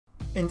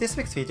In this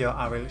week's video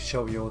I will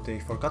show you the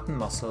forgotten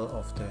muscle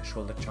of the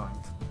shoulder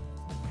joint.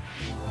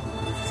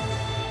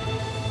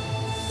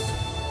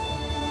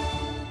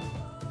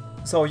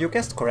 So you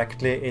guessed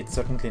correctly, it's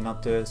certainly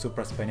not the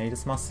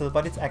supraspinatus muscle,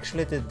 but it's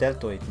actually the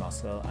deltoid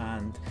muscle,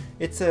 and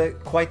it's a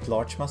quite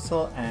large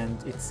muscle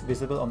and it's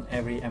visible on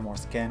every MR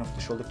scan of the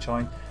shoulder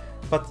joint,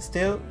 but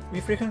still we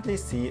frequently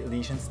see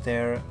lesions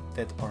there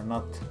that are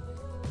not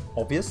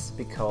obvious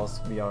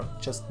because we are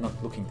just not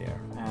looking there,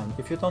 and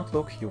if you don't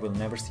look you will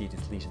never see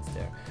these lesions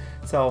there.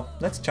 So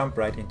let's jump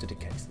right into the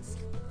cases.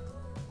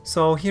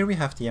 So here we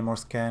have the MR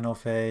scan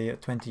of a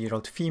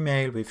 20-year-old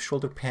female with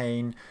shoulder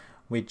pain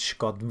which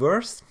got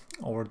worse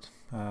over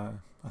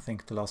I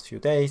think the last few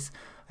days,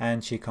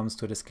 and she comes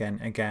to the scan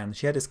again.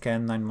 She had a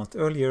scan 9 months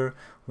earlier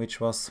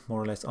which was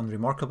more or less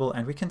unremarkable,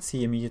 and we can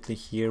see immediately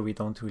here we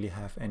don't really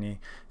have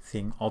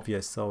anything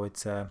obvious. So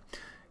it's a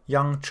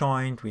young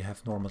joint, we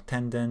have normal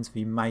tendons,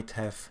 we might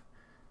have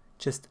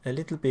just a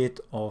little bit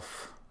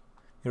of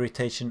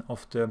irritation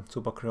of the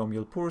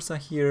subacromial bursa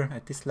here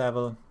at this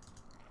level.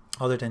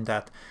 Other than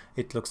that,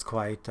 it looks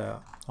quite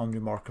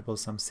unremarkable,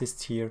 some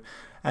cysts here.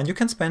 And you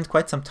can spend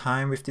quite some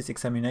time with this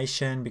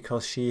examination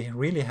because she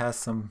really has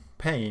some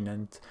pain,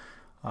 and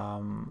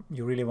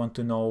you really want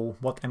to know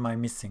what am I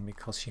missing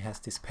because she has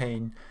this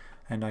pain.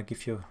 And I'll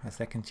give you a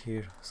second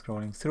here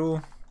scrolling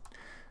through.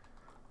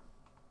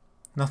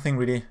 Nothing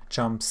really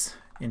jumps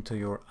into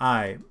your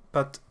eye,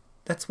 but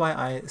that's why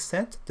I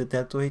said the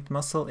deltoid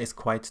muscle is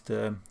quite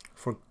the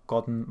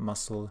forgotten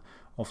muscle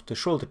of the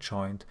shoulder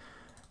joint.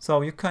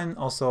 So you can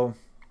also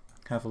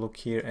have a look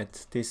here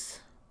at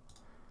this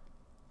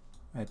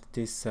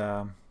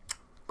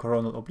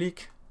coronal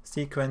oblique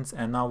sequence,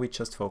 and now we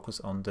just focus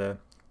on the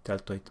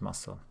deltoid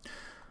muscle.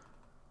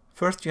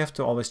 First you have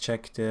to always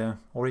check the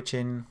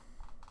origin,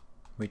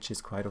 which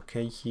is quite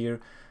okay here.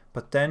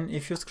 But then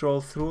if you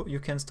scroll through, you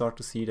can start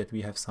to see that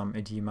we have some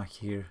edema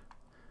here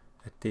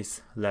at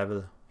this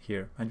level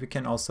here. And we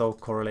can also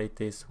correlate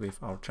this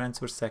with our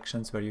transverse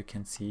sections where you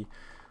can see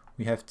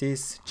we have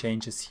these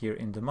changes here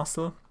in the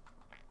muscle.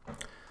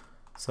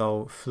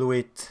 So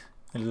fluid,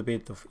 a little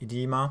bit of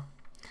edema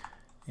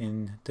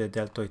in the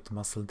deltoid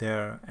muscle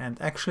there.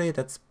 And actually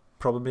that's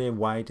probably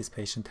why this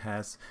patient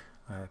has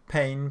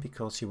pain,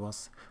 because she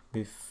was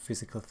with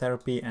physical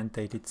therapy and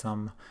they did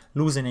some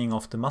loosening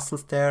of the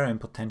muscles there,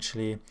 and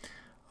potentially,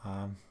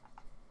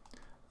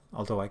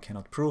 although I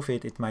cannot prove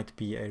it, it might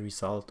be a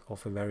result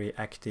of a very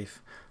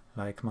active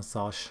like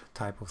massage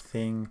type of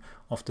thing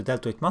of the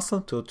deltoid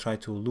muscle to try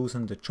to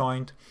loosen the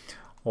joint,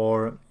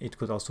 or it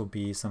could also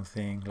be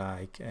something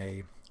like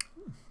a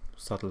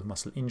subtle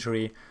muscle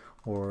injury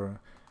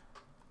or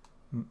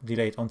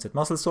delayed onset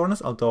muscle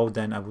soreness, although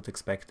then I would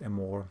expect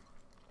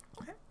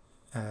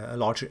a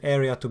larger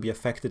area to be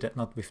affected and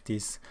not with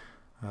these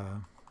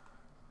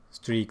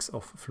streaks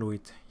of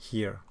fluid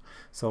here.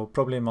 So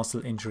probably a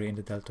muscle injury in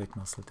the deltoid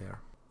muscle there.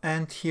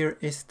 And here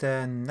is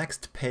the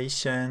next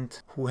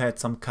patient who had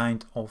some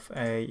kind of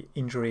a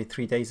injury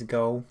 3 days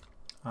ago,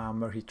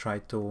 where he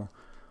tried to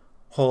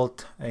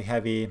hold a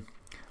heavy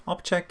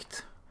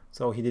object.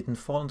 So he didn't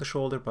fall on the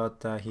shoulder,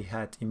 but he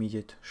had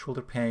immediate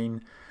shoulder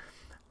pain.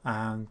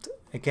 And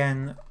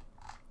again,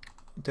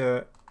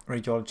 the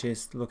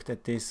radiologist looked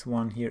at this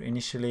one here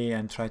initially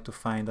and tried to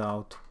find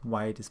out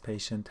why this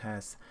patient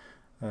has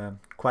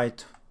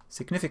quite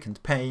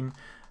significant pain.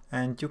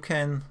 And you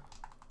can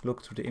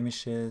look through the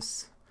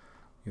images,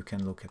 you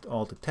can look at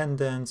all the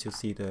tendons, you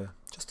see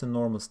just the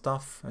normal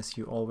stuff as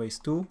you always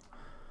do.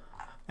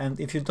 And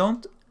if you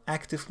don't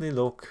actively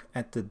look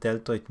at the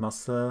deltoid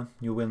muscle,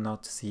 you will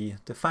not see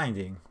the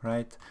finding,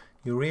 right?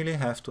 You really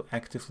have to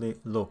actively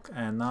look.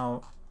 And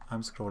now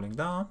I'm scrolling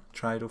down,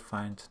 try to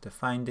find the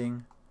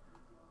finding.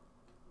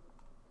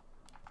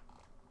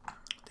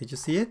 Did you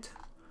see it?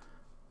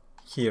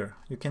 Here,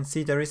 you can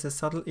see there is a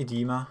subtle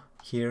edema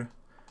here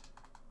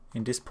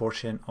in this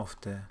portion of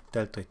the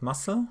deltoid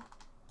muscle.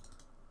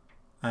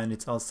 And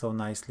it's also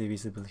nicely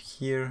visible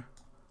here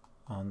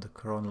on the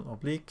coronal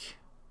oblique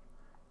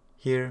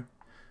here.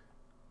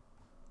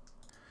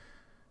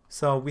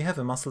 So we have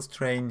a muscle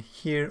strain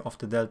here of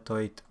the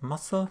deltoid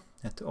muscle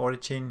at the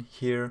origin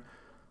here.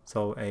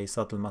 So a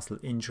subtle muscle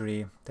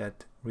injury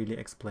that really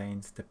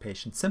explains the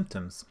patient's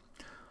symptoms.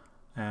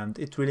 And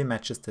it really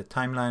matches the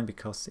timeline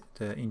because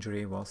the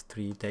injury was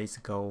 3 days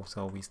ago,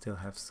 so we still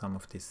have some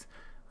of this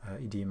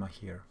edema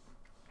here.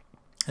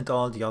 And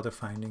all the other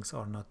findings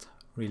are not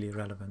really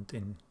relevant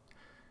in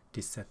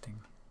this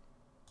setting.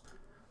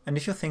 And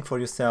if you think for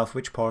yourself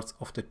which parts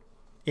of the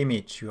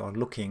image you are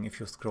looking, if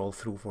you scroll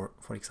through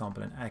for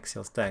example an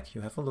axial stack,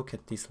 you have a look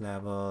at this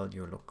level,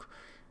 you look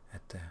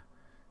at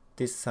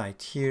this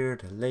side here,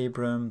 the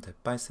labrum, the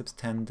biceps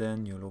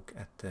tendon, you look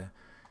at the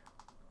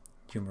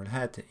humeral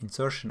head, the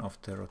insertion of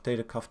the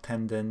rotator cuff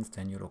tendons,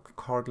 then you look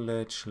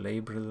cartilage,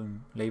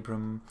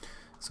 labrum,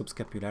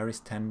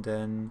 subscapularis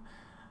tendon.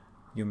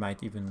 You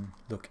might even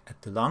look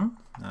at the lung.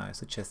 I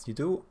suggest you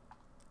do.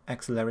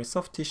 Axillary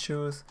soft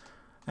tissues,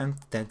 and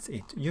that's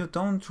it. You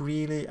don't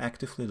really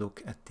actively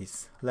look at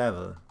this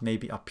level.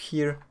 Maybe up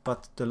here,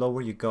 but the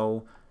lower you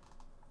go,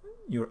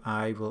 your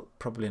eye will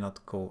probably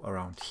not go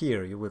around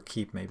here. You will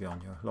keep maybe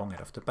on your long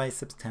head of the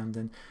biceps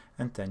tendon,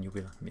 and then you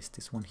will miss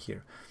this one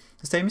here.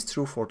 The same is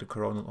true for the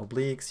coronal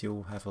obliques.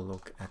 You have a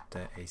look at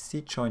the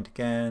AC joint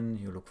again.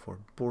 You look for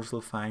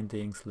bursal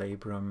findings,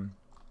 labrum,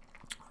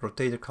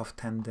 rotator cuff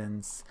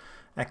tendons,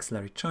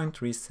 axillary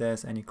joint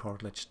recess, any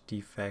cartilage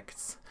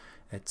defects,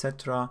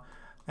 etc.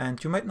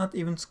 And you might not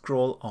even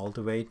scroll all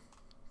the way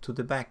to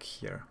the back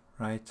here,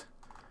 right?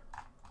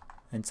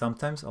 And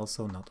sometimes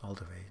also not all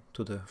the way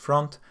to the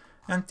front.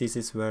 And this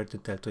is where the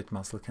deltoid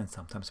muscle can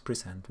sometimes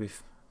present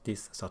with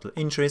these subtle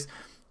injuries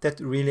that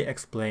really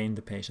explain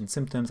the patient's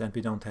symptoms, and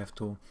we don't have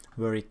to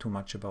worry too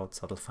much about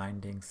subtle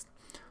findings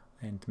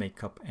and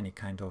make up any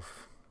kind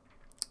of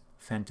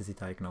fantasy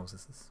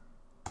diagnoses.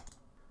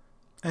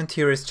 And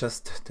here is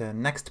just the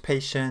next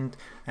patient,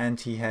 and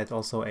he had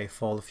also a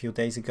fall a few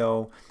days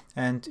ago,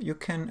 and you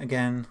can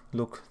again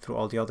look through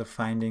all the other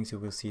findings. You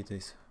will see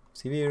this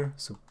severe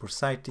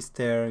subbursitis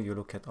there. You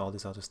look at all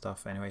this other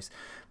stuff anyways,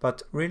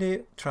 but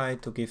really try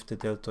to give the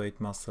deltoid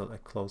muscle a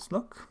close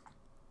look.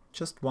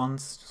 Just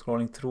once,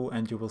 scrolling through,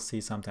 and you will see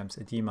sometimes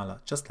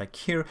edema, just like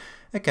here.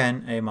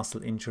 Again, a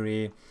muscle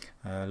injury,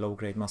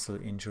 low-grade muscle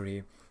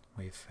injury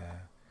with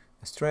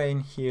a strain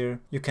here.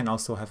 You can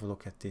also have a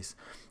look at this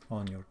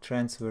on your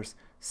transverse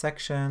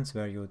sections,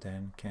 where you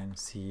then can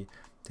see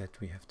that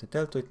we have the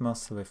deltoid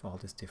muscle with all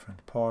these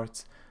different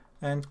parts.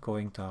 And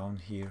going down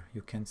here,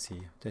 you can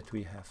see that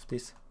we have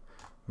this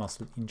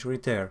muscle injury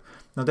there.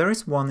 Now, there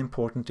is one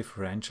important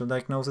differential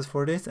diagnosis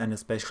for this, and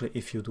especially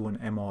if you do an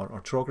MR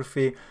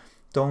arthrography,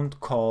 don't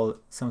call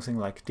something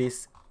like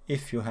this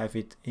if you have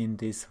it in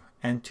this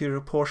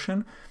anterior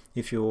portion.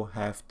 If you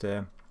have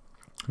the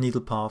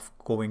needle path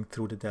going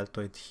through the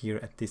deltoid here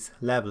at this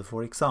level,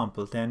 for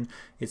example, then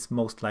it's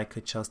most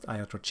likely just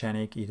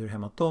iatrogenic, either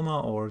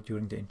hematoma or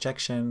during the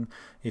injection.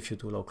 If you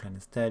do local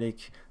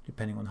anesthetic,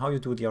 depending on how you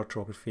do the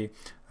arthrography,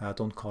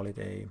 don't call it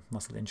a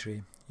muscle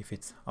injury if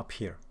it's up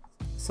here.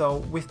 So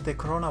with the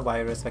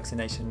coronavirus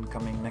vaccination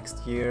coming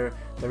next year,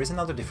 there is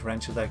another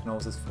differential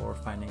diagnosis for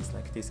findings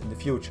like this in the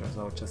future,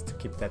 so just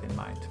keep that in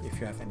mind if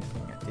you have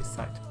anything at this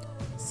site.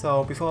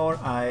 So before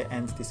I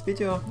end this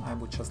video, I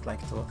would just like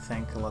to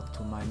thank a lot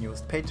to my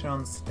newest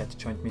patrons that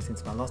joined me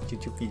since my last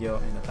YouTube video,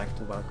 and I'd like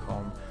to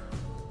welcome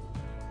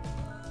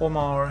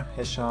Omar,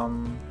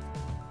 Hesham,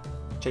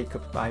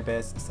 Jacob,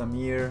 Bybes,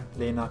 Samir,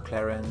 Lena,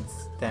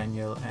 Clarence,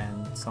 Daniel,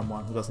 and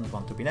someone who doesn't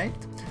want to be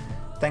named.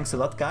 Thanks a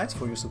lot, guys,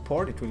 for your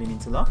support. It really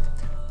means a lot.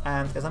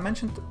 And as I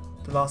mentioned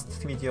the last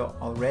video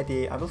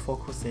already, I will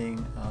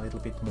focusing a little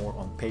bit more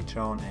on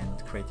Patreon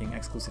and creating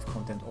exclusive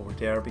content over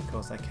there,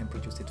 because I can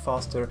produce it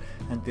faster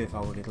and we have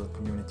our little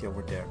community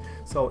over there.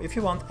 So if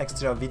you want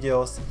extra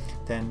videos,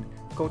 then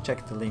go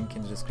check the link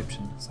in the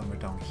description somewhere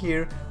down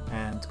here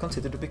and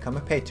consider to become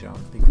a Patreon,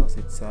 because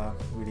it's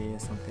really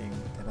something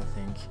that I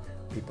think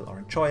people are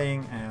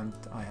enjoying, and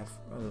I have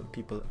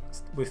people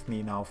with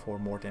me now for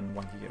more than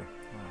 1 year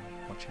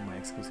watching my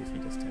exclusive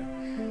videos there.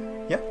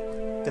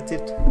 Yeah, that's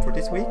it for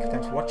this week.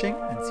 Thanks for watching,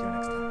 and see you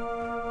next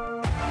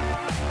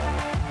time.